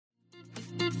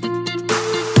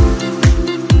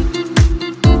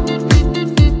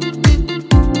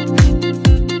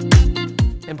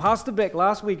Pastor Beck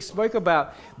last week spoke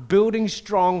about building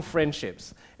strong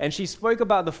friendships. And she spoke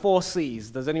about the 4 C's.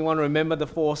 Does anyone remember the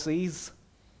 4 C's?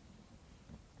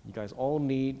 You guys all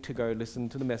need to go listen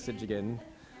to the message again.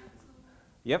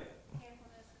 Yep.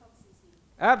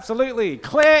 Absolutely.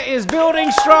 Claire is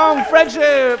building strong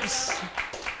friendships.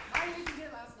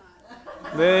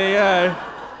 There you go.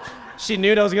 She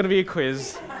knew there was going to be a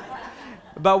quiz.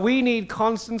 But we need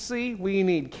constancy. We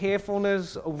need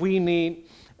carefulness. We need...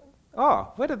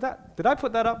 Oh, where did I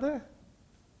put that up there?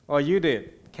 Oh, you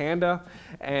did. Candor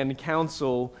and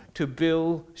counsel to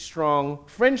build strong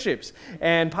friendships.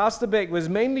 And Pastor Beck was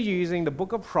mainly using the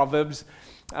book of Proverbs,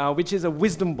 which is a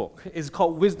wisdom book. It's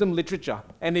called Wisdom Literature.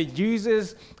 And it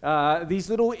uses these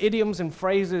little idioms and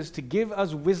phrases to give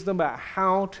us wisdom about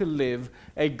how to live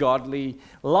a godly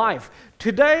life.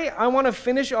 Today, I want to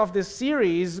finish off this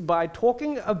series by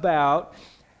talking about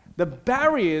the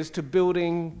barriers to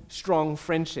building strong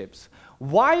friendships.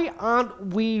 Why aren't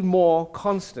we more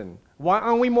constant? Why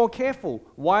aren't we more careful?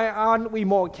 Why aren't we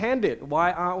more candid?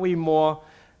 Why aren't we more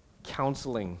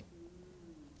counseling?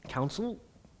 Counsel?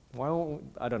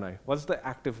 I don't know. What's the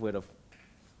active word of?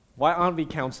 Why aren't we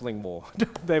counseling more?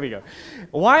 There we go.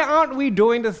 Why aren't we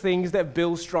doing the things that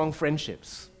build strong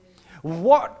friendships?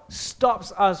 What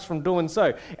stops us from doing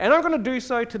so? And I'm going to do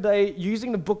so today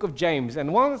using the book of James.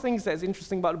 And one of the things that's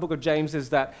interesting about the book of James is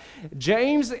that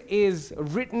James is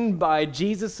written by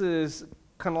Jesus's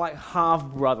kind of like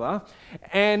half-brother,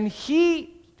 and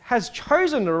he has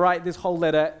chosen to write this whole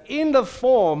letter in the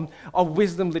form of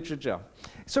wisdom literature.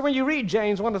 So when you read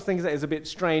James, one of the things that is a bit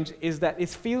strange is that it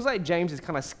feels like James is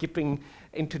kind of skipping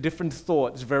into different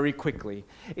thoughts very quickly.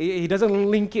 He doesn't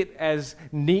link it as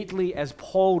neatly as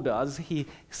Paul does. He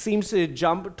seems to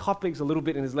jump topics a little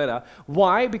bit in his letter.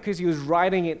 Why? Because he was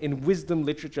writing it in wisdom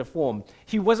literature form.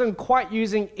 He wasn't quite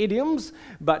using idioms,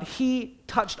 but he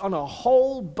touched on a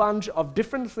whole bunch of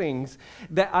different things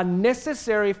that are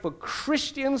necessary for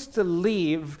Christians to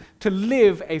live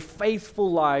a faithful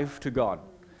life to God.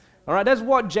 All right, that's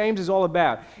what James is all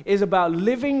about. It's about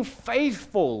living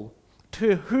faithful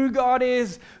to who God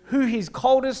is, who He's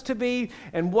called us to be,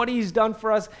 and what He's done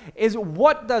for us. Is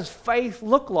what does faith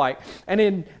look like? And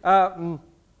in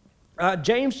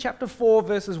James chapter 4,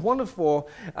 verses 1 to 4,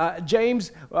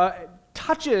 James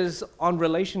touches on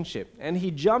relationship, and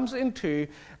he jumps into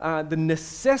the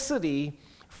necessity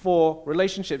for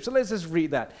relationships. So let's just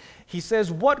read that. He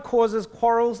says, "What causes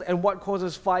quarrels and what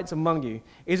causes fights among you?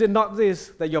 Is it not this,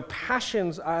 that your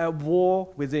passions are at war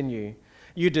within you?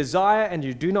 You desire and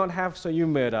you do not have, so you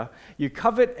murder. You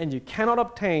covet and you cannot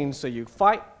obtain, so you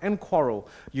fight and quarrel.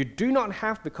 You do not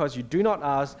have because you do not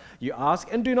ask. You ask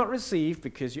and do not receive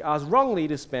because you ask wrongly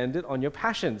to spend it on your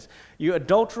passions. You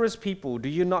adulterous people, do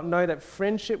you not know that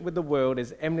friendship with the world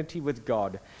is enmity with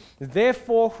God?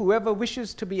 Therefore, whoever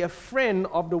wishes to be a friend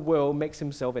of the world makes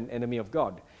himself an enemy of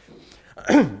God."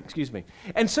 Excuse me.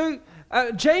 And so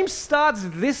James starts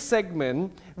this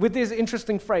segment with this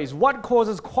interesting phrase: what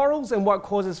causes quarrels and what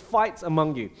causes fights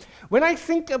among you? When I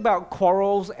think about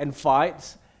quarrels and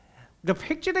fights, the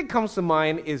picture that comes to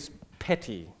mind is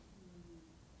petty.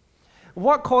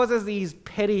 What causes these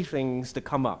petty things to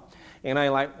come up?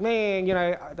 Man,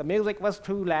 the music was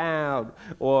too loud.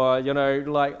 Or, I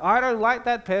don't like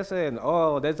that person.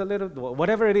 Oh, there's a little,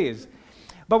 whatever it is.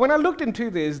 But when I looked into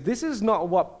this is not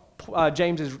what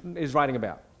James is writing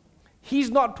about. He's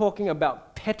not talking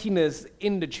about pettiness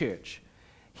in the church.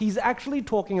 He's actually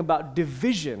talking about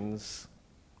divisions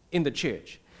in the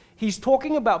church. He's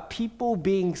talking about people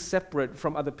being separate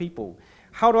from other people.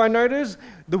 How do I know this?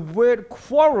 The word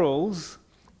quarrels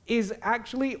is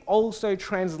actually also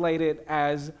translated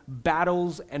as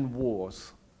battles and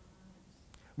wars.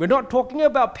 We're not talking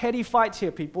about petty fights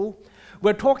here, people.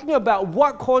 We're talking about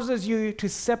what causes you to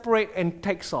separate and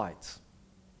take sides.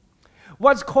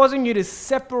 What's causing you to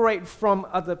separate from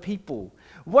other people?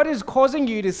 What is causing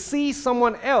you to see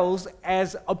someone else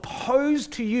as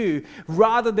opposed to you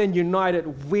rather than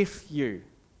united with you?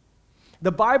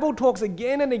 The Bible talks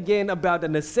again and again about the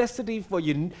necessity for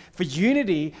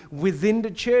unity within the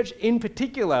church in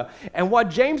particular. And what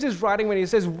James is writing when he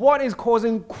says, what is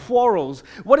causing quarrels?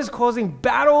 What is causing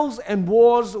battles and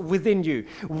wars within you?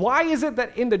 Why is it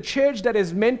that in the church that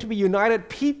is meant to be united,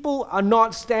 people are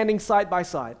not standing side by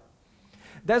side?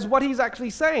 That's what he's actually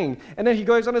saying. And then he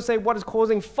goes on to say, what is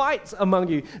causing fights among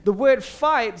you? The word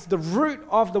fights, the root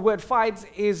of the word fights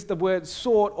is the word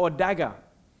sword or dagger.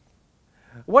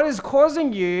 What is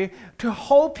causing you to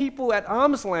hold people at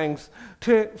arm's length,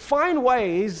 to find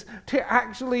ways to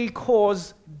actually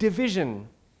cause division?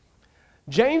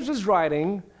 James was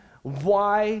writing,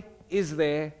 why is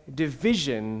there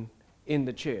division in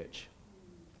the church?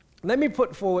 Let me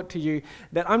put forward to you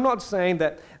that I'm not saying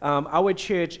that our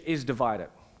church is divided.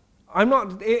 I'm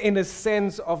not in a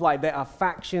sense of like there are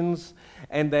factions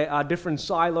and there are different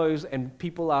silos and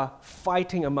people are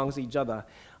fighting amongst each other.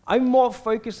 I'm more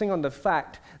focusing on the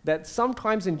fact that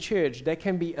sometimes in church there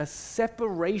can be a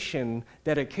separation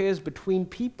that occurs between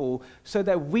people so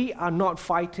that we are not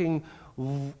fighting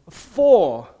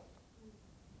for.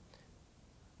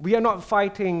 We are not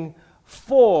fighting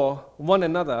for one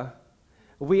another.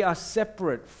 We are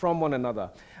separate from one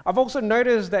another. I've also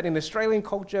noticed that in Australian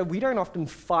culture, we don't often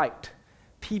fight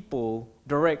people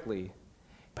directly.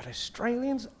 But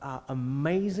Australians are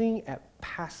amazing at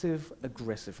passive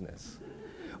aggressiveness.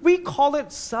 We call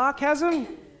it sarcasm.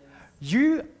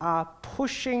 You are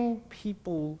pushing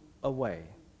people away.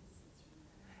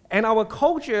 And our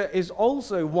culture is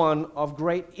also one of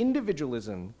great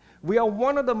individualism. We are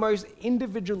one of the most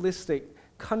individualistic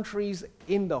countries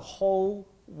in the whole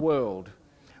world.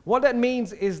 What that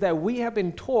means is that we have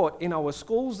been taught in our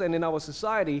schools and in our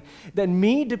society that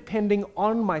me depending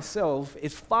on myself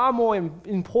is far more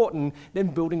important than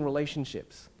building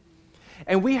relationships.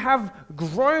 And we have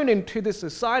grown into the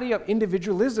society of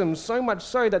individualism so much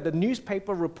so that the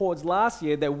newspaper reports last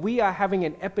year that we are having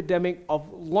an epidemic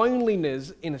of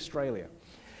loneliness in Australia.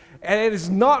 And it is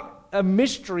not a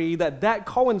mystery that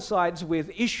coincides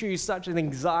with issues such as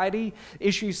anxiety,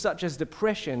 issues such as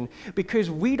depression, because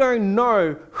we don't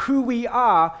know who we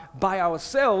are by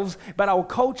ourselves, but our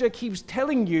culture keeps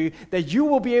telling you that you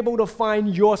will be able to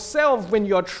find yourself when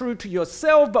you're true to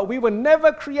yourself, but we were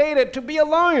never created to be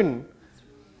alone.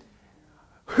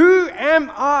 Who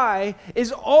am I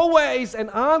is always an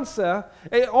answer,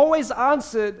 always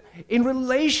answered in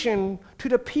relation to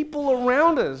the people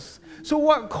around us. So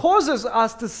what causes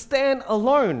us to stand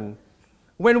alone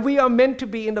when we are meant to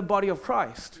be in the body of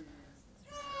Christ?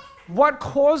 What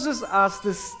causes us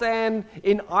to stand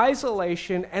in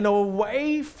isolation and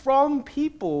away from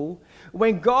people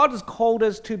when God has called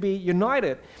us to be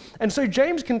united? And so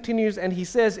James continues and he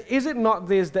says, is it not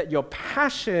this that your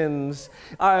passions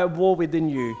are at war within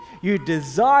you? You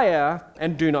desire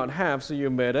and do not have, so you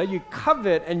murder. You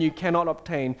covet and you cannot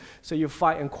obtain, so you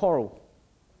fight and quarrel.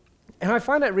 And I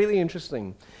find that really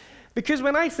interesting. Because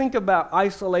when I think about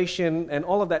isolation and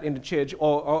all of that in the church,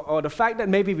 or the fact that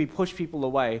maybe we push people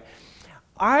away,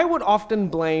 I would often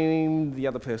blame the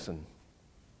other person.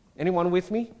 Anyone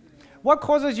with me? What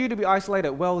causes you to be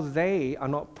isolated? Well, they are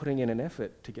not putting in an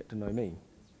effort to get to know me.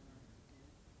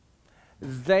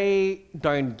 They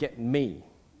don't get me.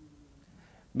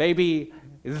 Maybe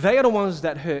they are the ones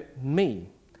that hurt me.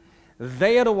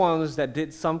 They are the ones that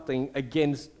did something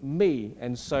against me,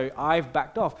 and so I've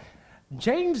backed off.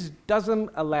 James doesn't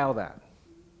allow that.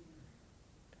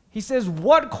 He says,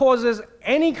 what causes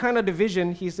any kind of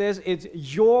division? He says, it's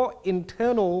your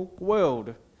internal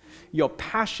world. Your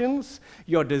passions,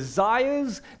 your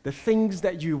desires, the things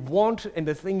that you want, and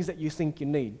the things that you think you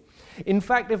need. In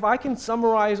fact, if I can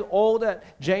summarize all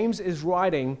that James is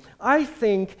writing, I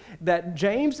think that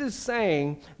James is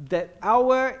saying that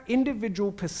our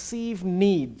individual perceived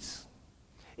needs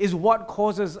is what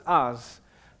causes us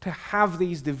to have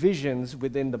these divisions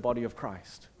within the body of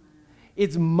Christ.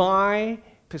 It's my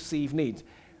perceived needs.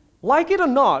 Like it or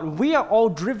not, we are all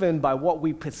driven by what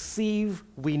we perceive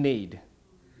we need.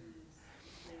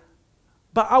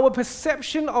 But our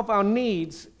perception of our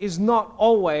needs is not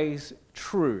always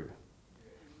true.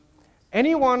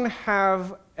 Anyone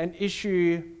have an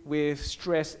issue with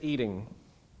stress eating?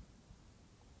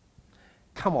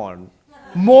 Come on.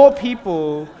 More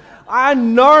people. I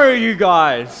know you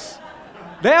guys.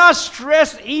 There are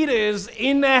stress eaters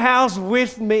in the house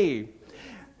with me.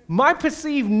 My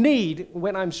perceived need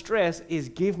when I'm stressed is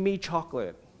give me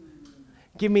chocolate.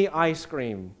 Give me ice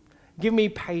cream. Give me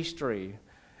pastry.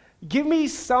 Give me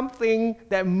something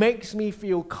that makes me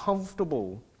feel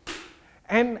comfortable.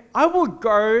 And I will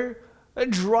go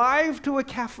drive to a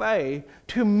cafe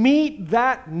to meet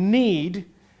that need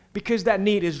because that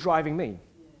need is driving me.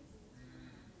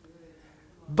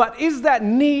 But is that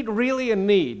need really a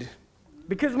need?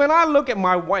 Because when I look at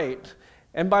my weight,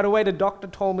 and by the way, my doctor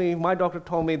told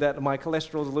me that my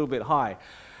cholesterol is a little bit high.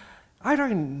 I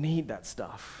don't need that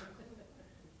stuff.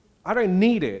 I don't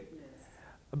need it.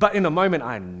 But in a moment,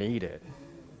 I need it.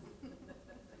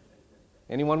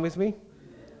 Anyone with me?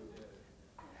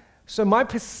 So my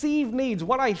perceived needs,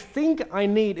 what I think I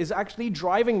need, is actually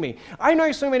driving me. I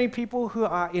know so many people who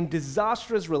are in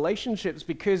disastrous relationships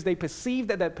because they perceive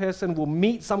that that person will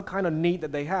meet some kind of need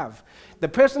that they have. The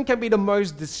person can be the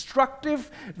most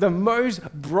destructive, the most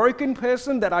broken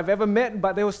person that I've ever met,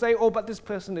 but they will say, oh, but this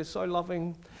person is so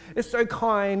loving, it's so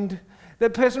kind,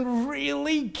 that person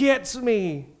really gets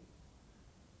me.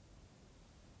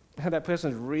 that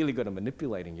person's really good at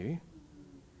manipulating you.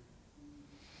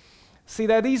 See,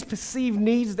 there are these perceived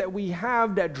needs that we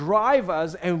have that drive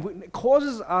us and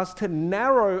causes us to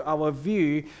narrow our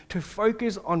view to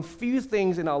focus on few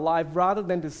things in our life rather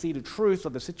than to see the truth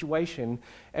of the situation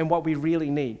and what we really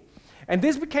need. And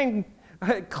this became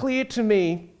clear to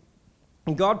me.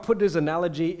 God put this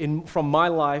analogy from my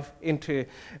life into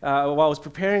while I was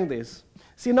preparing this.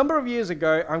 See, a number of years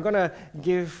ago, I'm going to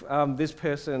give this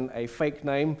person a fake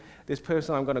name. This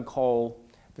person I'm going to call...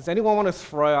 Does anyone want to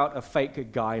throw out a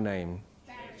fake guy name?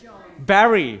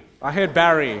 Barry. I heard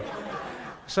Barry.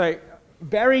 So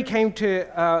Barry came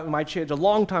to my church a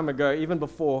long time ago, even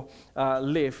before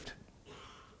Lift.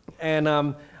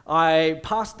 And I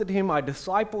pastored him, I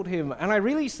discipled him, and I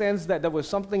really sensed that there was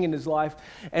something in his life.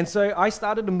 And so I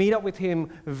started to meet up with him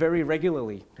very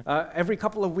regularly. Every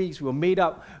couple of weeks we would meet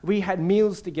up. We had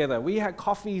meals together. We had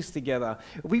coffees together.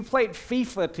 We played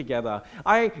FIFA together.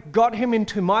 I got him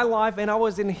into my life and I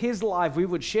was in his life. We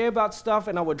would share about stuff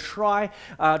and I would try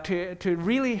to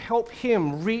really help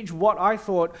him reach what I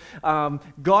thought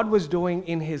God was doing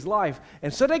in his life.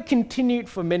 And so that continued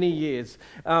for many years.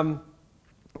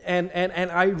 And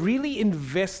I really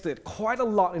invested quite a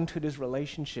lot into this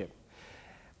relationship.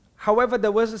 However,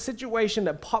 there was a situation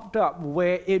that popped up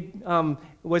where it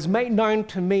was made known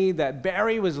to me that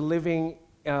Barry was living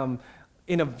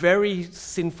in a very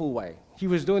sinful way. He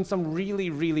was doing some really,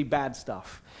 really bad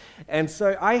stuff. And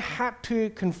so I had to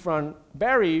confront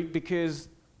Barry because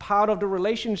part of the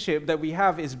relationship that we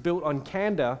have is built on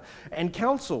candor and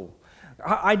counsel.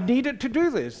 I needed to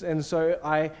do this. And so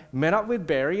I met up with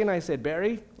Barry and I said,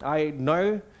 Barry, I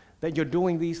know that you're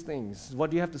doing these things.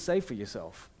 What do you have to say for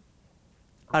yourself?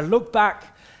 I look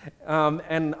back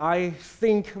and I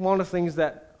think one of the things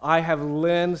that I have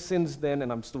learned since then,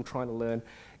 and I'm still trying to learn,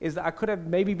 is that I could have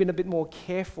maybe been a bit more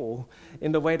careful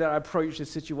in the way that I approached the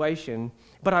situation.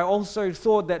 But I also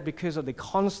thought that because of the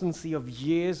constancy of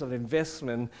years of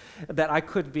investment, that I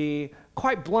could be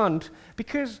quite blunt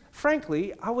because,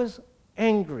 frankly, I was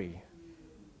angry.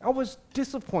 I was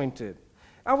disappointed.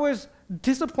 I was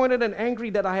disappointed and angry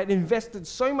that I had invested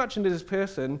so much into this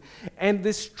person, and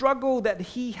the struggle that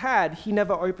he had, he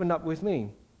never opened up with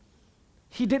me.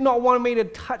 He did not want me to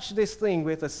touch this thing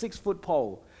with a 6-foot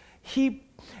pole.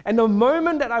 And the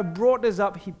moment that I brought this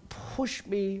up, he pushed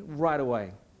me right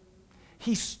away.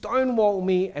 He stonewalled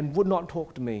me and would not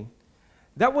talk to me.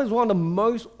 That was one of the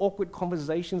most awkward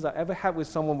conversations I ever had with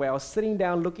someone where I was sitting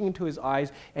down looking into his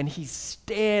eyes and he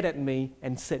stared at me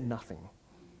and said nothing.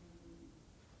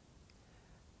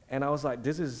 And I was like,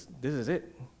 this is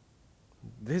it.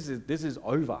 This is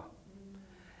over.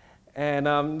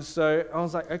 And so I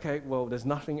was like, okay, well, there's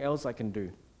nothing else I can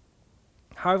do.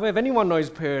 However, if anyone knows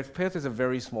Perth, Perth is a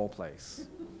very small place.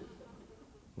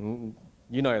 You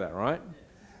know that, right?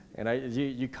 And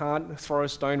you can't throw a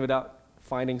stone without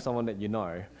finding someone that you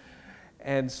know.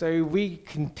 And so we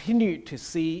continued to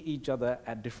see each other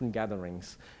at different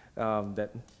gatherings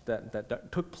that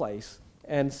took place.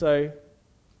 And so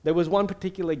there was one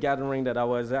particular gathering that I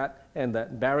was at and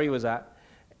that Barry was at.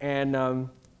 And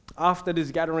after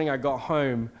this gathering, I got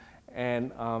home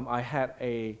and I had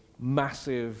a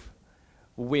massive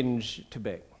whinge to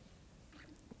Beck.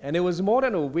 And it was more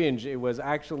than a whinge, it was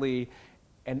actually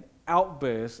an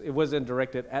outburst. It wasn't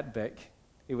directed at Beck.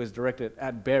 It was directed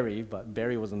at Barry, but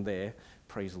Barry wasn't there.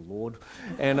 Praise the Lord.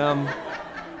 And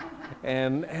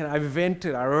and I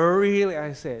vented.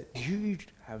 I said, you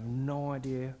have no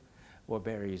idea what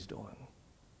Barry is doing.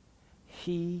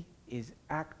 He is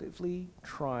actively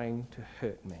trying to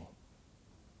hurt me.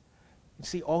 You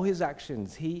see, all his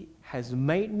actions, he has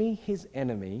made me his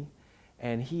enemy,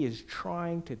 and he is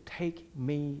trying to take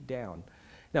me down.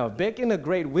 Now, Beck, in her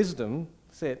great wisdom,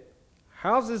 said,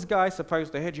 how's this guy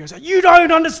supposed to hurt you? I said, you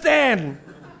don't understand.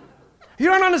 You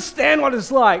don't understand what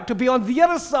it's like to be on the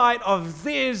other side of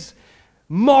this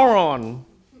moron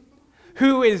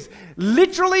who is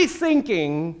literally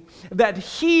thinking that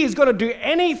he is going to do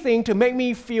anything to make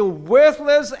me feel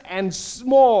worthless and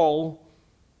small,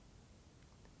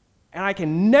 and I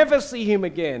can never see him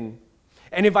again.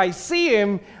 And if I see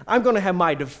him, I'm going to have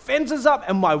my defenses up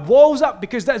and my walls up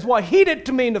because that's what he did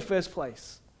to me in the first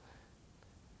place.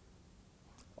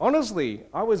 Honestly,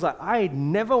 I was like, I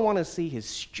never want to see his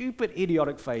stupid,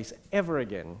 idiotic face ever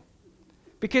again.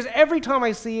 Because every time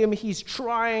I see him, he's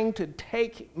trying to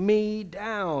take me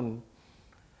down.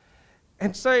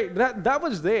 And so that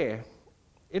was there.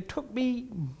 It took me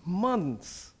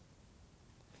months.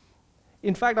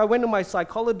 In fact, I went to my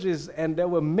psychologist, and there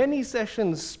were many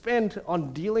sessions spent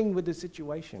on dealing with the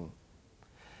situation.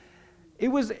 It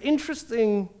was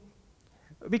interesting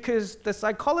because the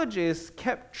psychologist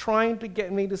kept trying to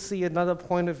get me to see another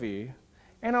point of view.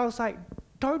 And I was like,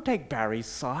 don't take Barry's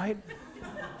side.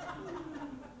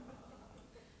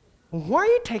 Why are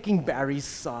you taking Barry's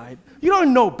side? You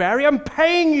don't know Barry, I'm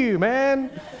paying you,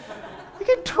 man. You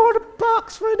get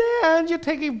 $200 for an hour and you're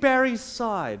taking Barry's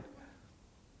side.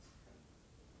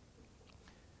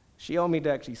 She helped me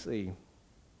to actually see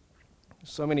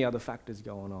so many other factors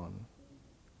going on.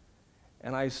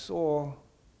 And I saw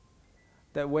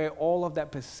that where all of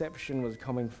that perception was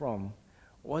coming from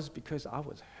was because I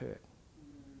was hurt.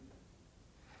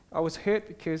 I was hurt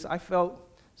because I felt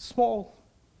small.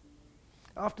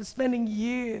 After spending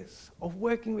years of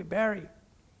working with Barry,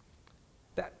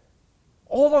 that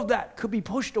all of that could be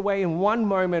pushed away in one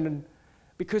moment and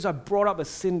because I brought up a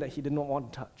sin that he did not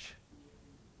want to touch.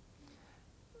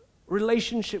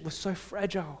 Relationship was so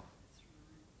fragile,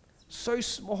 so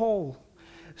small,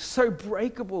 so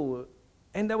breakable.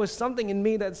 And there was something in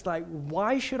me that's like,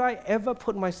 why should I ever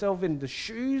put myself in the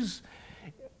shoes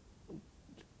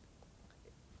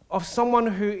of someone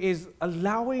who is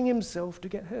allowing himself to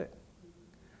get hurt?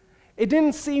 It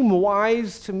didn't seem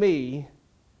wise to me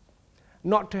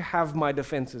not to have my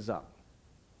defenses up.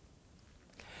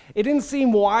 It didn't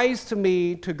seem wise to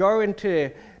me to go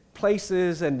into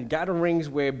places and gatherings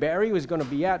where Barry was going to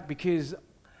be at because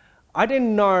I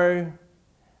didn't know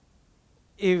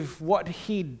if what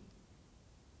he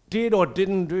did or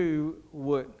didn't do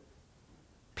would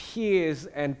pierce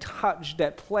and touch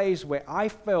that place where I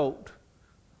felt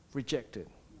rejected.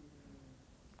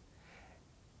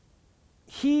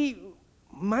 He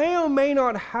may or may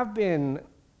not have been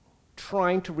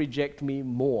trying to reject me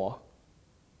more.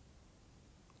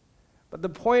 But the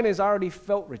point is, I already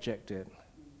felt rejected.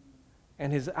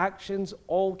 And his actions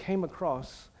all came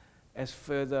across as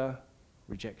further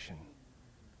rejection.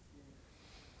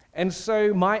 And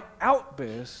so my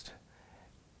outburst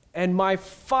and my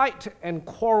fight and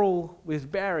quarrel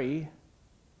with Barry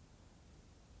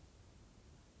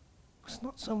was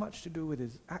not so much to do with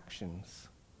his actions,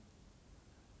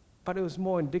 but it was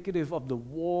more indicative of the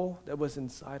war that was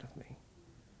inside of me.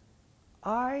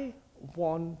 I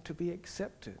want to be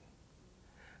accepted.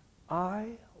 I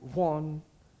want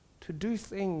to do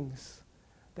things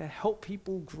that help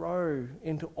people grow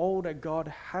into all that God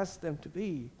has them to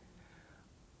be.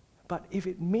 But if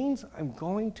it means I'm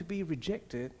going to be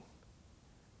rejected,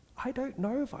 I don't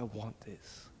know if I want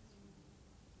this.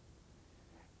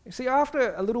 You see,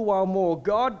 after a little while more,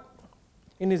 God,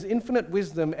 in his infinite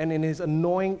wisdom and in his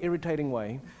annoying, irritating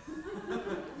way,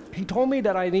 he told me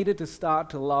that I needed to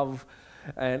start to love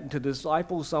and to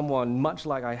disciple someone much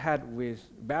like I had with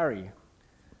Barry.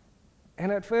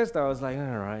 And at first I was like,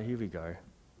 all right, here we go.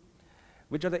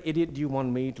 Which other idiot do you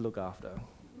want me to look after?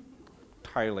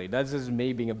 Totally. That's just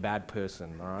me being a bad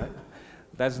person, all right?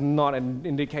 That's not an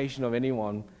indication of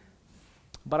anyone.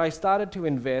 But I started to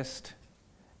invest,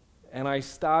 and I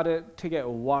started to get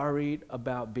worried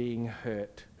about being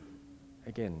hurt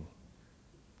again.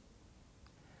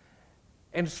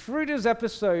 And through this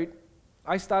episode,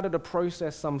 I started to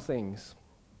process some things.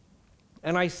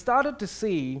 And I started to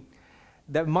see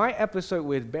that my episode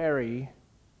with Barry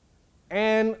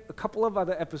and a couple of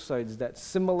other episodes that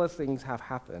similar things have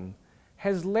happened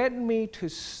has led me to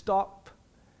stop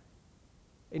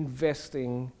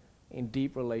investing in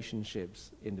deep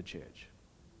relationships in the church.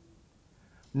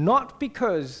 Not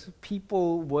because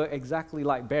people were exactly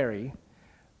like Barry,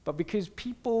 but because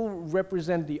people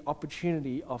represent the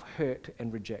opportunity of hurt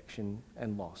and rejection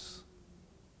and loss.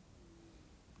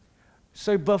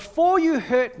 So before you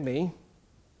hurt me,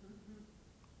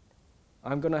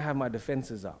 I'm going to have my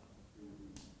defenses up.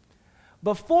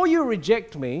 Before you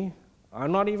reject me,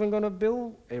 I'm not even going to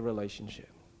build a relationship.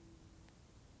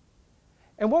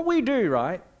 And what we do,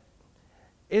 right,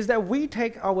 is that we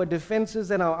take our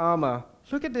defenses and our armor.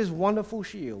 Look at this wonderful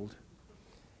shield.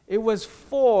 It was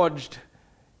forged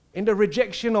in the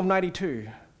rejection of 92.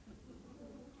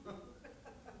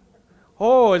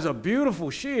 Oh, it's a beautiful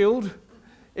shield.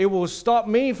 It will stop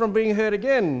me from being hurt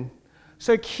again.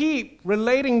 So keep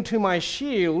relating to my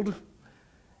shield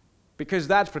because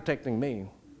that's protecting me.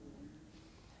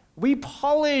 We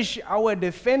polish our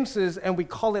defenses and we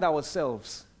call it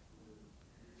ourselves.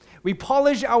 We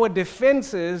polish our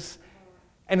defenses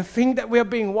and think that we're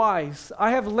being wise.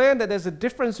 I have learned that there's a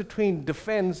difference between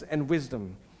defense and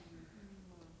wisdom.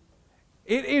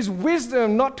 It is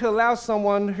wisdom not to allow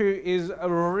someone who is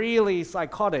really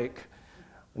psychotic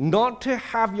not to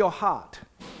have your heart.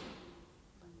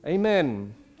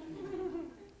 Amen.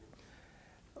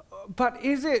 But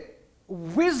is it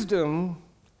wisdom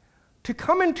to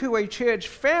come into a church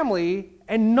family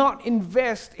and not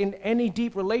invest in any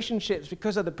deep relationships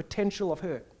because of the potential of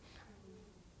hurt?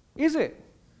 Is it?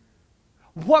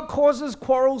 What causes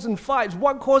quarrels and fights?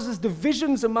 What causes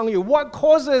divisions among you? What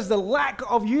causes the lack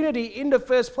of unity in the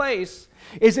first place?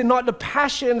 Is it not the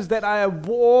passions that are at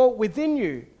war within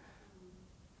you?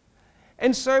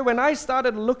 And so when I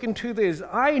started looking into this,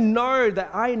 I know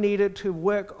that I needed to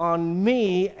work on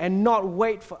me and not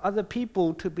wait for other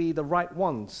people to be the right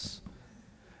ones.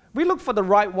 We look for the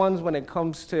right ones when it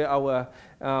comes to our,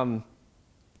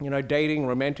 dating,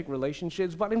 romantic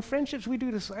relationships, but in friendships we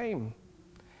do the same.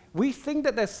 We think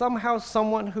that there's somehow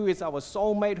someone who is our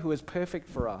soulmate who is perfect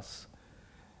for us.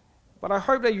 But I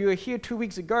hope that you were here 2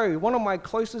 weeks ago. One of my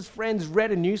closest friends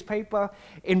read a newspaper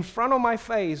in front of my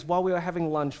face while we were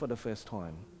having lunch for the first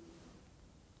time.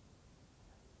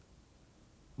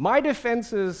 My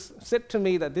defenses said to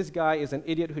me that this guy is an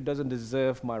idiot who doesn't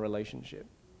deserve my relationship.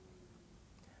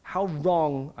 How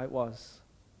wrong I was.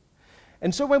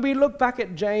 And so when we look back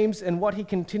at James and what he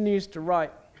continues to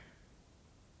write,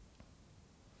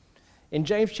 in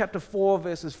James chapter 4,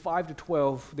 verses 5 to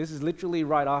 12, this is literally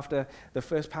right after the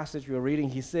first passage we were reading,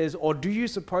 he says, "Or do you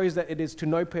suppose that it is to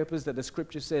no purpose that the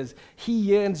scripture says, he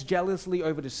yearns jealously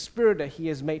over the spirit that he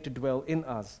has made to dwell in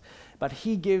us, but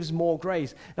he gives more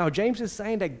grace." Now, James is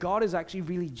saying that God is actually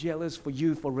really jealous for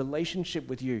you, for relationship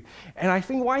with you. And I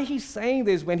think why he's saying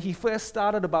this when he first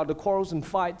started about the quarrels and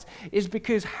fights is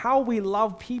because how we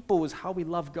love people is how we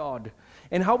love God.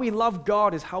 And how we love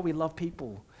God is how we love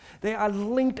people. They are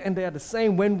linked and they are the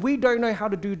same. When we don't know how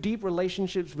to do deep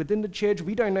relationships within the church,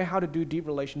 we don't know how to do deep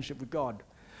relationship with God.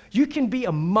 You can be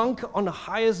a monk on the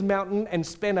highest mountain and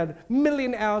spend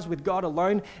 1,000,000 hours with God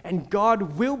alone, and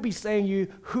God will be saying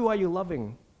you, who are you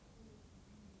loving?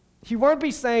 He won't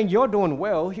be saying you're doing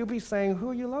well. He'll be saying, who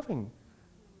are you loving?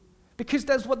 Because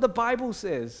that's what the Bible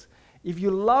says. If you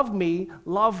love me,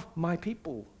 love my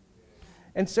people.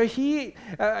 And so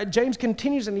James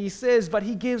continues and he says, but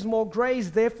he gives more grace.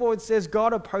 Therefore, it says,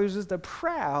 God opposes the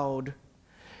proud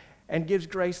and gives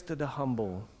grace to the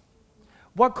humble.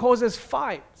 What causes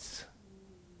fights?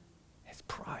 It's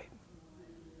pride.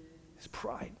 It's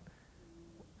pride.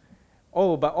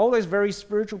 Oh, but all those very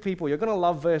spiritual people, you're going to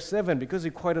love verse 7 because we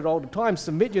quote it all the time.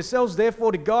 Submit yourselves,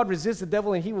 therefore, to God, resist the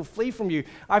devil, and he will flee from you.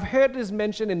 I've heard this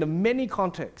mentioned in the many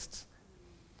contexts.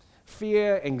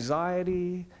 Fear,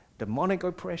 anxiety, demonic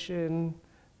oppression,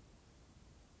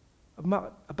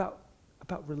 about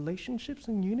relationships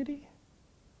and unity.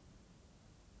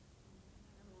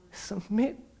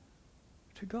 Submit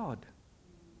to God.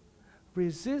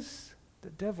 Resist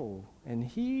the devil, and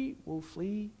he will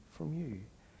flee from you.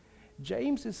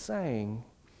 James is saying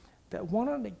that one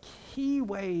of the key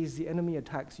ways the enemy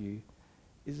attacks you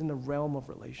is in the realm of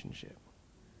relationship.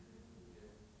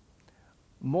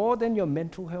 More than your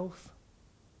mental health,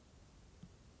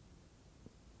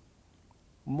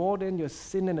 more than your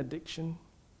sin and addiction.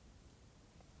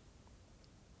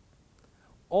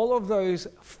 All of those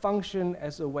function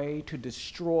as a way to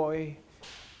destroy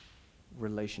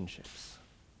relationships.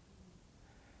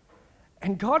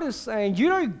 And God is saying, you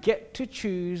don't get to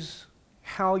choose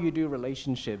how you do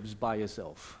relationships by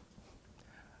yourself.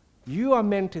 You are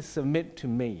meant to submit to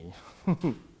me.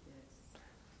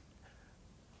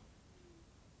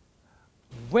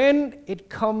 When it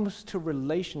comes to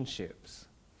relationships,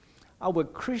 our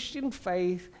Christian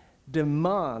faith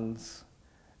demands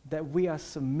that we are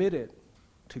submitted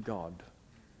to God,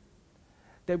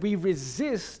 that we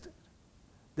resist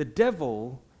the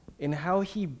devil in how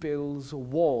he builds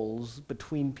walls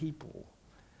between people,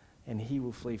 and he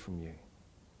will flee from you.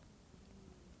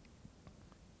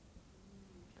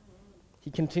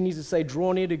 He continues to say,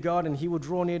 draw near to God and he will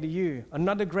draw near to you.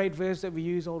 Another great verse that we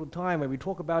use all the time, and we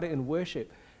talk about it in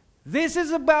worship. This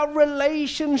is about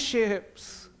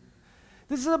relationships.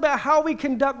 This is about how we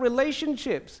conduct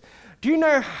relationships. Do you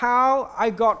know how I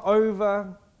got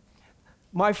over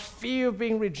my fear of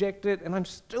being rejected, and I'm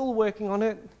still working on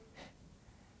it?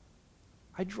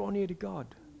 I draw near to God.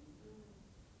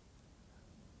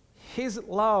 His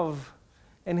love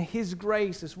and his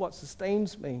grace is what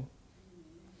sustains me.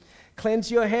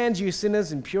 Cleanse your hands, you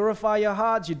sinners, and purify your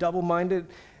hearts, you double-minded.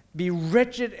 Be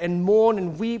wretched and mourn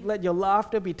and weep. Let your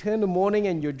laughter be turned to mourning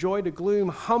and your joy to gloom.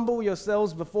 Humble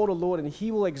yourselves before the Lord, and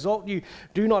he will exalt you.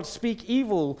 Do not speak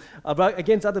evil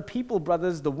against other people,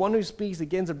 brothers. The one who speaks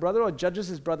against a brother or judges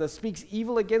his brother speaks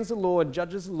evil against the law and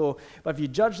judges the law. But if you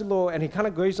judge the law, and he kind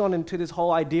of goes on into this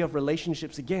whole idea of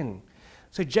relationships again.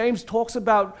 So James talks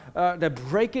about the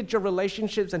breakage of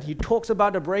relationships, and he talks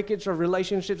about the breakage of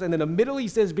relationships, and in the middle he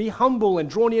says, be humble and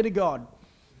draw near to God.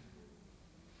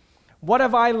 What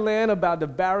have I learned about the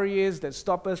barriers that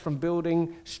stop us from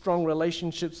building strong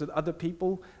relationships with other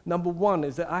people? Number one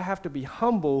is that I have to be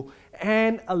humble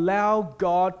and allow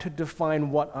God to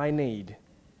define what I need.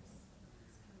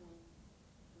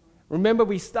 Remember,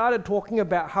 we started talking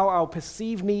about how our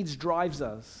perceived needs drives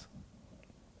us.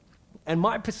 And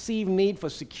my perceived need for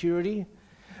security,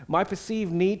 my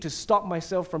perceived need to stop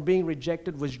myself from being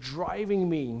rejected was driving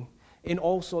me in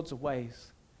all sorts of ways.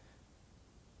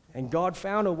 And God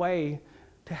found a way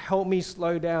to help me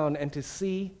slow down and to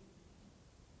see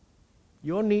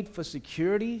your need for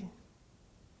security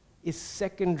is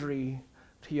secondary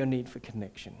to your need for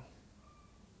connection.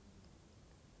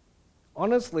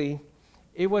 Honestly,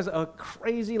 it was a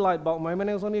crazy light bulb moment.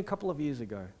 It was only a couple of years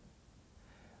ago,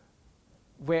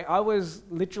 where I was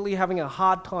literally having a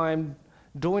hard time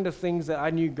doing the things that I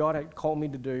knew God had called me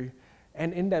to do.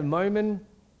 And in that moment,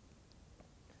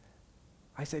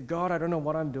 I said, God, I don't know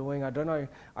what I'm doing. I don't know.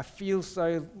 I feel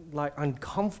so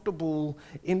uncomfortable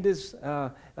in this,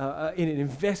 in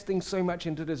investing so much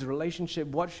into this relationship.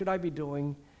 What should I be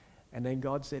doing? And then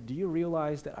God said, do you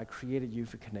realize that I created you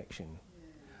for connection?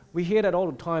 We hear that all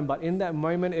the time, but in that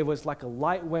moment, it was like a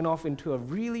light went off into a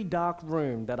really dark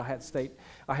room that I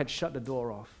had shut the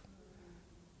door off.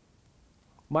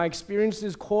 My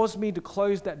experiences caused me to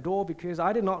close that door because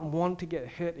I did not want to get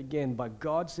hurt again, but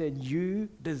God said, you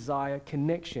desire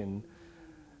connection.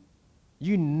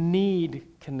 You need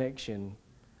connection.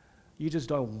 You just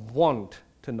don't want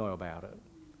to know about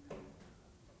it.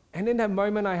 And in that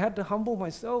moment, I had to humble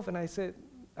myself, and I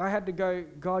had to go,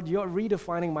 God, you're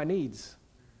redefining my needs.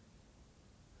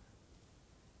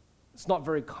 It's not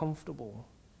very comfortable.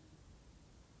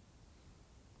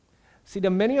 See,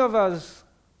 there are many of us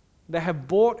that have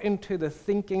bought into the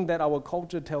thinking that our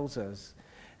culture tells us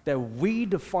that we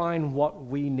define what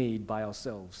we need by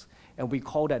ourselves, and we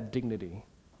call that dignity.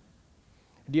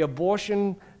 The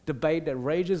abortion debate that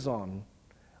rages on,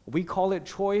 we call it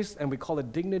choice and we call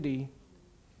it dignity,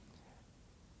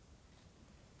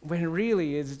 when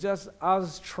really it's just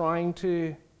us trying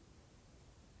to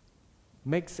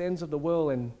make sense of the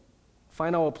world and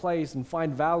find our place and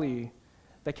find value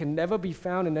that can never be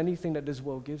found in anything that this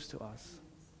world gives to us.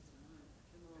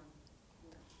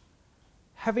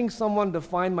 Having someone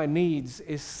define my needs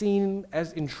is seen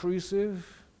as intrusive,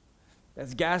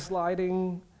 as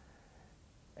gaslighting,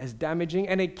 as damaging,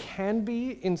 and it can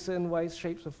be in certain ways,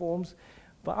 shapes, or forms.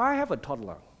 But I have a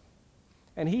toddler,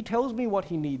 and he tells me what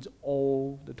he needs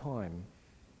all the time.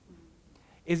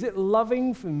 Is it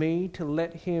loving for me to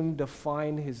let him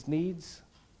define his needs?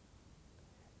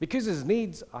 Because his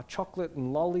needs are chocolate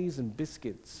and lollies and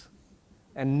biscuits,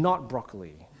 and not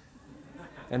broccoli,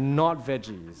 and not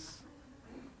veggies.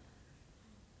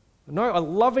 No, a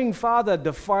loving father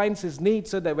defines his needs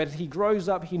so that when he grows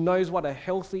up, he knows what a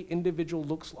healthy individual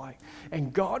looks like.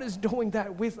 And God is doing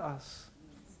that with us.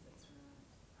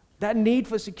 That need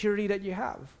for security that you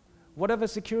have, whatever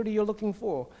security you're looking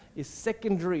for, is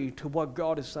secondary to what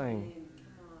God is saying.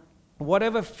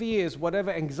 Whatever fears,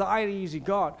 whatever anxieties you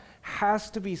got, has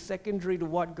to be secondary to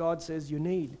what God says you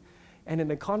need. And in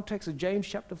the context of James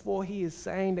chapter 4, he is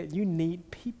saying that you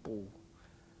need people.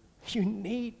 You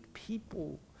need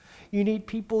people. You need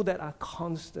people that are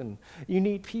constant. You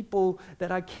need people that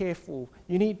are careful.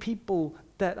 You need people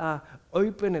that are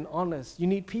open and honest. You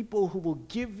need people who will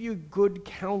give you good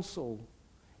counsel.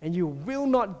 And you will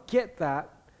not get that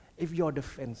if you're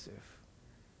defensive.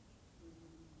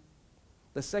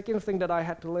 The second thing that I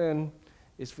had to learn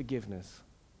is forgiveness.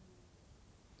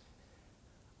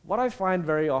 What I find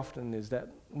very often is that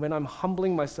when I'm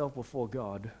humbling myself before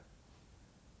God,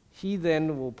 He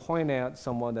then will point out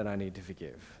someone that I need to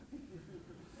forgive.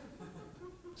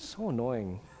 So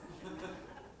annoying.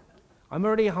 I'm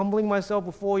already humbling myself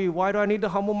before you. Why do I need to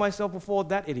humble myself before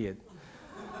that idiot?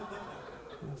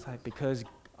 It's like, because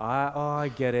I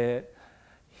get it.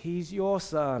 He's your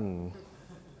son.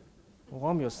 Well,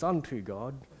 I'm your son too,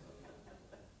 God.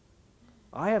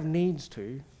 I have needs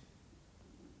too.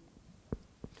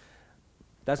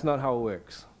 That's not how it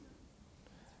works.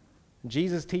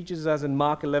 Jesus teaches us in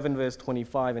Mark 11, verse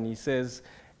 25, and he says,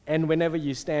 and whenever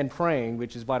you stand praying,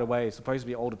 which is, by the way, supposed to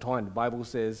be all the time, the Bible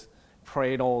says,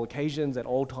 pray at all occasions, at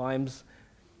all times.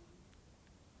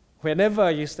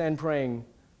 Whenever you stand praying,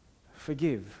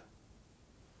 forgive.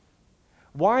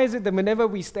 Why is it that whenever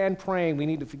we stand praying, we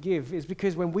need to forgive? It's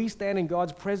because when we stand in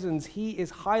God's presence, He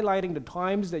is highlighting the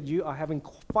times that you are having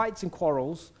fights and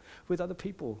quarrels with other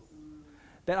people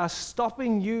that are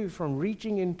stopping you from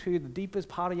reaching into the deepest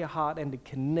part of your heart and to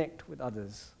connect with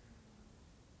others.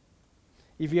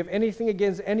 If you have anything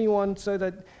against anyone so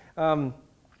that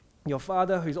your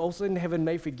Father who's also in heaven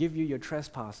may forgive you your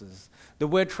trespasses. The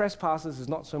word trespasses is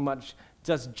not so much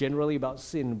just generally about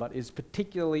sin, but is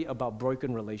particularly about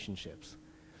broken relationships.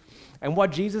 And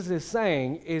what Jesus is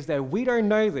saying is that we don't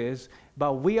know this,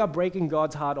 but we are breaking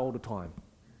God's heart all the time.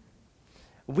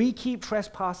 We keep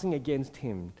trespassing against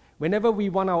him. Whenever we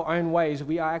want our own ways,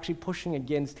 we are actually pushing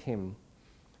against him.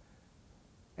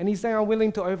 And he's saying, I'm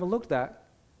willing to overlook that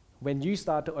when you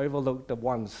start to overlook the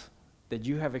ones that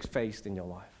you have faced in your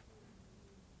life.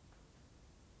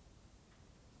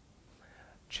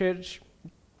 Church,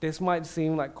 this might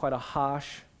seem like quite a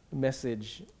harsh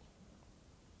message.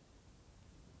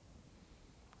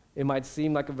 It might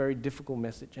seem like a very difficult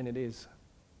message, and it is.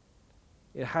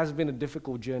 It has been a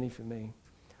difficult journey for me.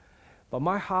 But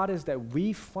my heart is that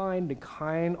we find the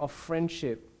kind of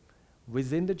friendship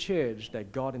within the church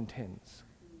that God intends,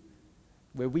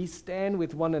 where we stand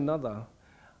with one another,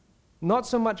 not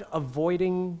so much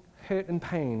avoiding hurt and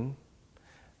pain,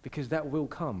 because that will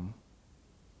come,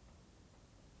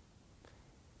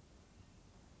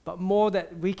 but more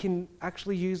that we can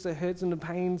actually use the hurts and the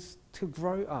pains to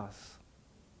grow us,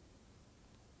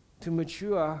 to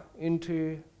mature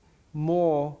into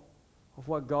more of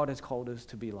what God has called us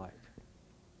to be like.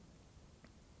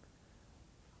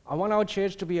 I want our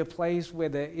church to be a place where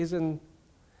there isn't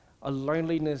a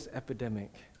loneliness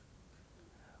epidemic,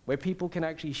 where people can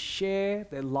actually share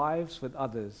their lives with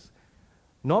others,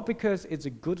 not because it's a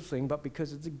good thing, but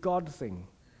because it's a God thing.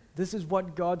 This is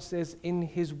what God says in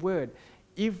His Word.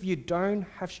 If you don't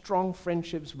have strong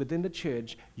friendships within the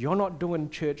church, you're not doing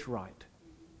church right.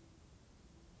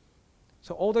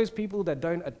 So all those people that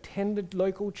don't attend the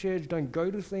local church, don't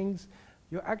go to things,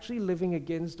 you're actually living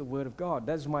against the Word of God.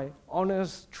 That's my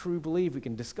honest, true belief. We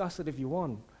can discuss it if you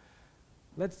want.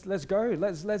 Let's go.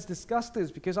 Let's discuss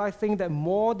this, because I think that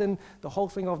more than the whole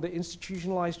thing of the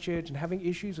institutionalized church and having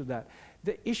issues with that,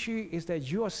 the issue is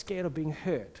that you are scared of being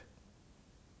hurt.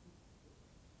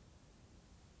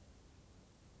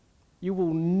 You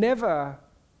will never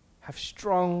have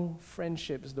strong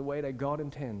friendships the way that God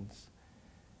intends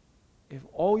if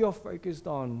all you're focused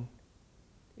on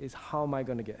is how am I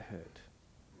going to get hurt.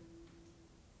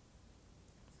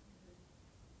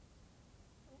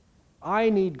 I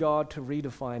need God to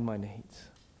redefine my needs.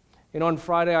 On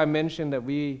Friday I mentioned that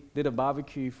we did a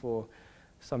barbecue for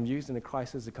some youth in a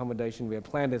crisis accommodation. We had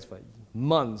planned this for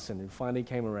months, and it finally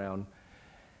came around.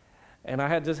 And I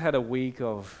had just had a week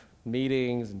of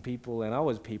meetings and people, and I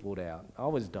was peopled out. I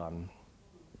was done.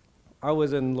 I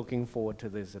wasn't looking forward to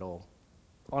this at all.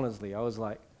 Honestly, I was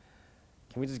like,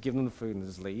 can we just give them the food and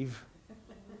just leave?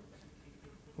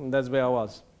 And that's where I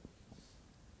was.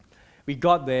 We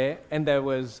got there, and there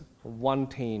was one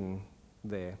teen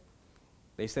there.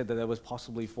 They said that there was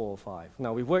possibly 4 or 5.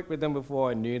 Now, we've worked with them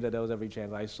before. I knew that there was every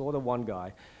chance. I saw the one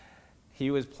guy. He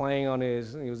was gaming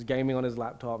on his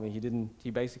laptop, and he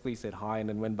basically said hi and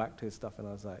then went back to his stuff, and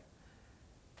I was like,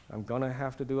 I'm going to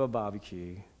have to do a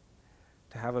barbecue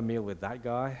to have a meal with that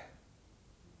guy.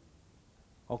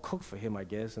 I'll cook for him, I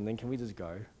guess, and then can we just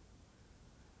go?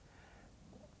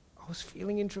 I was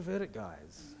feeling introverted,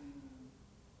 guys.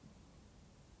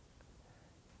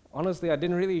 Honestly, I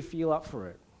didn't really feel up for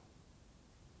it.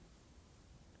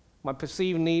 My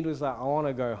perceived need was that I want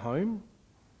to go home,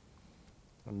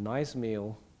 a nice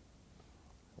meal,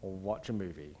 or watch a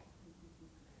movie,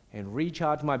 and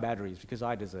recharge my batteries because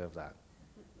I deserve that.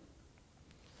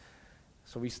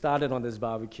 So we started on this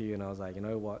barbecue, and I was like, you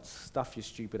know what? Stuff your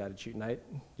stupid attitude, Nate.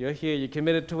 You're here, you're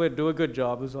committed to it, do a good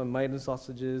job. It was on maiden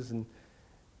sausages, and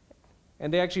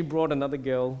they actually brought another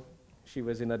girl. She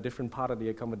was in a different part of the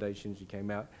accommodation. She came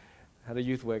out, had a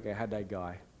youth worker, had that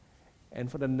guy.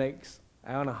 And for the next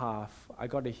hour and a half, I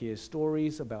got to hear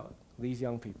stories about these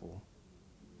young people,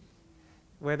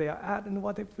 where they are at and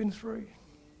what they've been through.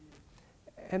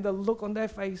 And the look on their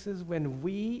faces when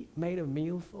we made a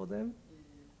meal for them,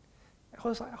 I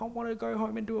was like, I want to go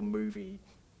home and do a movie.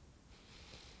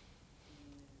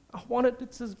 I wanted to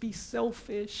just be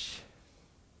selfish.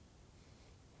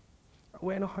 I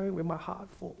went home with my heart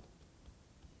full.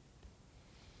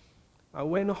 I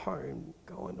went home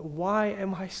going, why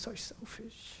am I so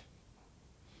selfish?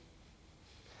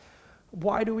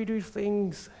 Why do we do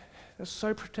things that are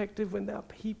so protective when there are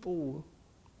people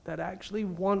that actually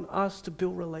want us to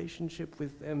build relationship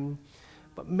with them,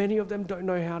 but many of them don't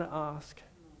know how to ask?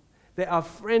 There are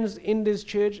friends in this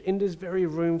church, in this very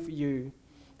room for you,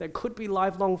 that could be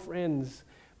lifelong friends,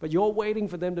 but you're waiting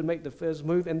for them to make the first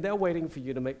move, and they're waiting for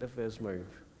you to make the first move.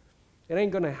 It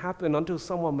ain't going to happen until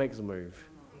someone makes a move.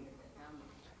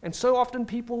 And so often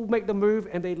people make the move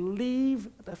and they leave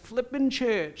the flippin'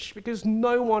 church because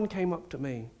no one came up to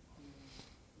me.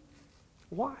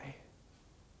 Why?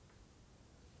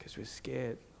 because we're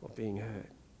scared of being hurt.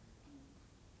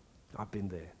 I've been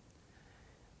there.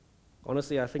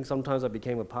 Honestly, I think sometimes I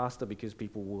became a pastor because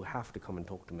people will have to come and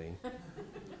talk to me.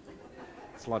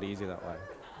 It's a lot easier that way.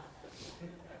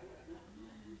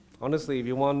 Honestly, if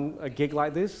you want a gig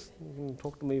like this,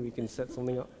 talk to me, we can set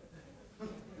something up.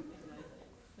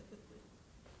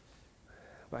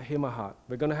 But hear my heart.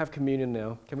 We're going to have communion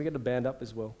now. Can we get the band up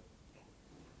as well?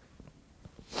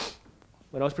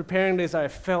 When I was preparing this, I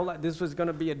felt like this was going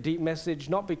to be a deep message,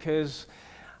 not because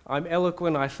I'm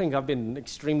eloquent. I think I've been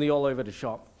extremely all over the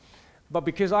shop. But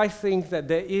because I think that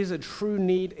there is a true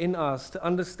need in us to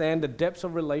understand the depths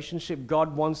of relationship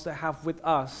God wants to have with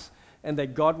us and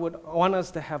that God would want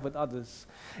us to have with others.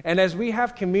 And as we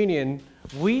have communion,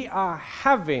 we are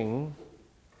having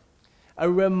a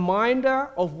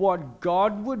reminder of what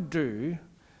God would do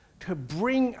to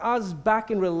bring us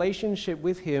back in relationship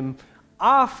with Him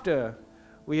after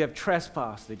we have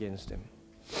trespassed against Him,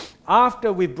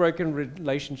 after we've broken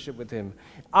relationship with Him,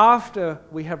 after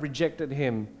we have rejected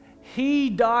Him. He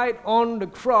died on the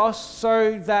cross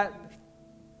so that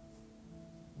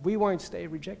we won't stay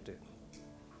rejected.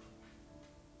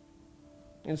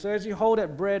 And so as you hold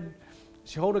that bread,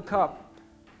 as you hold a cup,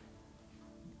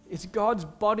 it's God's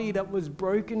body that was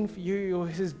broken for you, or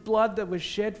His blood that was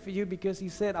shed for you, because He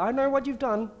said, I know what you've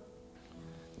done,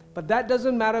 but that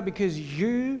doesn't matter because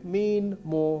you mean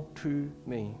more to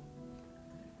me.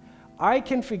 I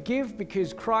can forgive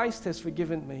because Christ has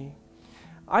forgiven me.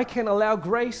 I can allow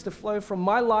grace to flow from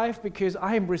my life because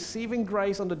I am receiving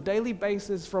grace on a daily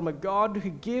basis from a God who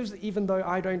gives even though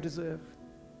I don't deserve.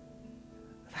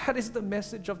 That is the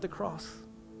message of the cross.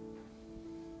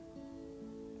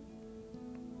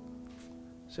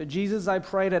 So Jesus, I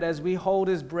pray that as we hold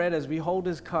His bread, as we hold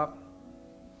His cup,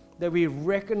 that we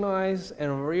recognize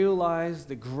and realize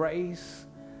the grace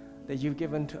that you've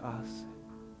given to us.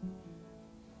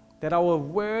 That our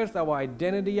worth, our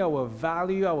identity, our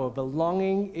value, our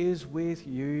belonging is with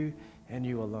you and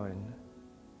you alone.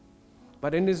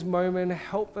 But in this moment,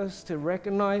 help us to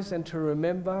recognize and to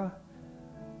remember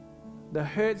the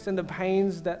hurts and the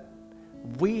pains that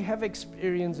we have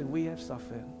experienced and we have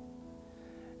suffered.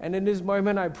 And in this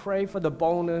moment, I pray for the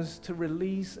boldness to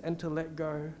release and to let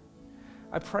go.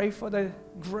 I pray for the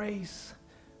grace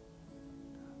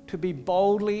to be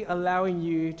boldly allowing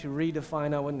you to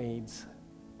redefine our needs.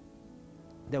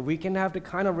 That we can have the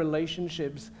kind of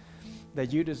relationships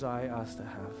that you desire us to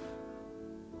have.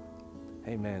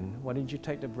 Amen. Why don't you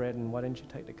take the bread and why don't you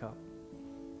take the cup?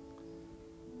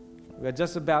 We're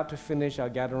just about to finish our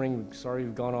gathering. Sorry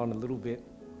we've gone on a little bit.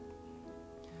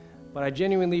 But I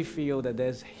genuinely feel that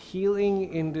there's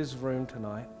healing in this room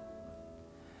tonight.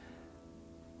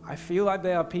 I feel like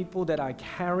there are people that are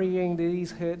carrying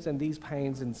these hurts and these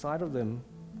pains inside of them.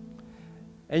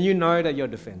 And you know that you're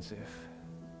defensive.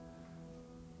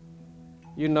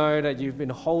 You know that you've been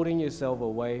holding yourself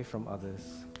away from others.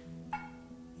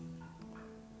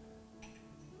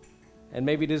 And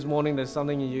maybe this morning there's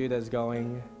something in you that's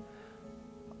going,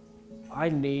 I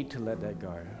need to let that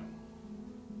go.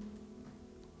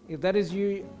 If that is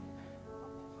you,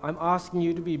 I'm asking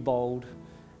you to be bold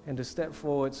and to step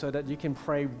forward so that you can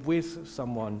pray with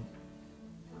someone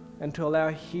and to allow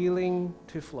healing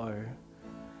to flow.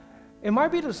 It might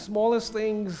be the smallest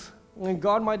things, and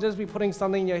God might just be putting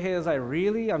something in your head. It's like,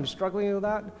 really? I'm struggling with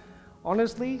that?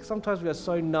 Honestly, sometimes we are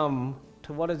so numb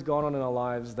to what has gone on in our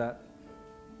lives that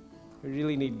we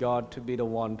really need God to be the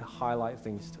one to highlight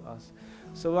things to us.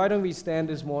 So why don't we stand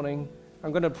this morning?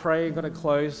 I'm going to pray, I'm going to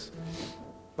close.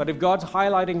 But if God's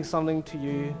highlighting something to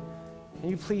you, can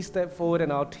you please step forward,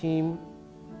 and our team,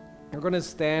 we're going to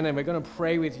stand and we're going to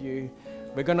pray with you.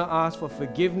 We're going to ask for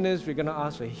forgiveness. We're going to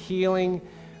ask for healing.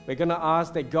 We're going to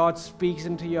ask that God speaks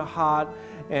into your heart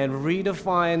and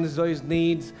redefines those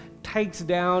needs, takes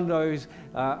down those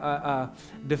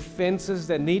defenses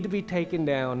that need to be taken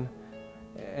down.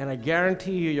 And I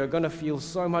guarantee you, you're going to feel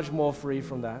so much more free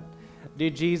from that. Dear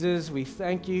Jesus, we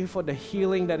thank you for the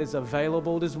healing that is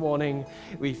available this morning.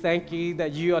 We thank you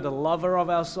that you are the lover of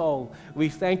our soul. We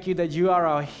thank you that you are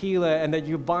our healer and that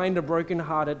you bind the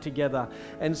brokenhearted together.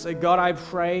 And so, God, I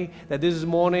pray that this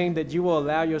morning that you will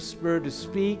allow your Spirit to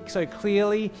speak so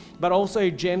clearly, but also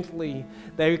gently,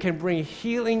 that you can bring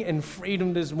healing and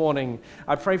freedom this morning.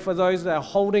 I pray for those that are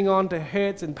holding on to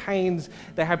hurts and pains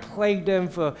that have plagued them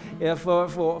for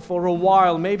a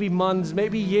while, maybe months,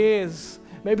 maybe years,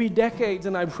 maybe decades,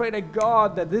 and I pray to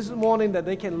God that this morning that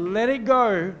they can let it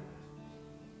go.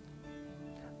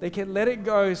 They can let it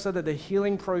go so that the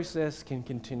healing process can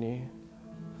continue.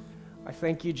 I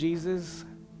thank you, Jesus,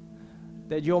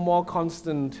 that you're more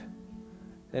constant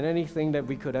than anything that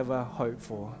we could ever hope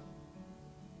for.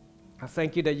 I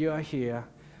thank you that you are here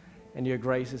and your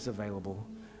grace is available.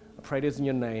 I pray this in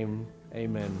your name.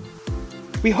 Amen.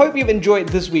 We hope you've enjoyed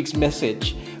this week's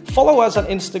message. Follow us on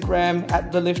Instagram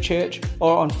at The Live Church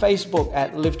or on Facebook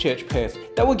at Live Church Perth.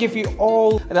 That will give you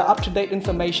all the up-to-date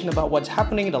information about what's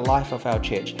happening in the life of our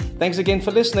church. Thanks again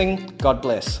for listening. God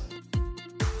bless.